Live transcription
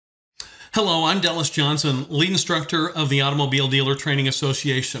Hello, I'm Dallas Johnson, lead instructor of the Automobile Dealer Training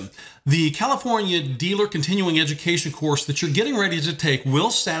Association. The California Dealer Continuing Education course that you're getting ready to take will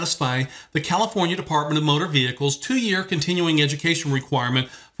satisfy the California Department of Motor Vehicles 2-year continuing education requirement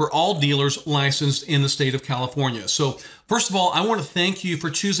for all dealers licensed in the state of California. So, first of all, I want to thank you for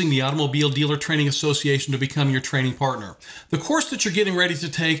choosing the Automobile Dealer Training Association to become your training partner. The course that you're getting ready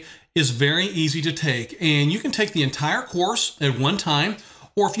to take is very easy to take, and you can take the entire course at one time,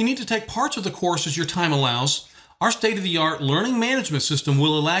 or if you need to take parts of the course as your time allows, our state-of-the-art learning management system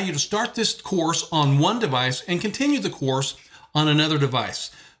will allow you to start this course on one device and continue the course on another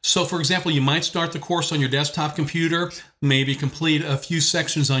device. So, for example, you might start the course on your desktop computer, maybe complete a few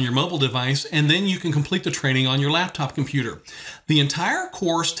sections on your mobile device, and then you can complete the training on your laptop computer. The entire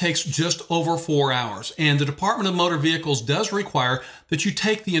course takes just over 4 hours, and the Department of Motor Vehicles does require that you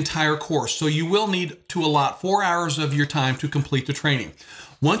take the entire course, so you will need to allot 4 hours of your time to complete the training.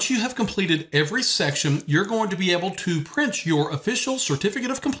 Once you have completed every section, you're going to be able to print your official certificate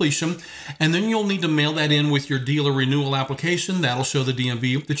of completion, and then you'll need to mail that in with your dealer renewal application. That'll show the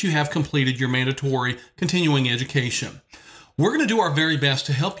DMV that you have completed your mandatory continuing education. We're going to do our very best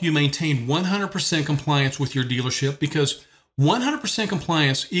to help you maintain 100% compliance with your dealership, because 100%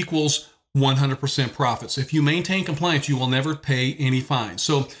 compliance equals 100% profits. If you maintain compliance, you will never pay any fines.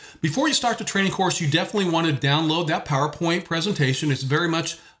 So before you start the training course, you definitely want to download that PowerPoint presentation. It's very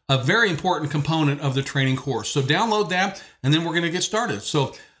much a very important component of the training course. So download that, and then we're going to get started.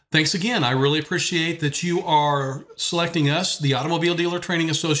 So thanks again. I really appreciate that you are selecting us, the Automobile Dealer Training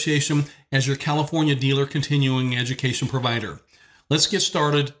Association, as your California dealer continuing education provider. Let's get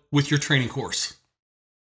started with your training course.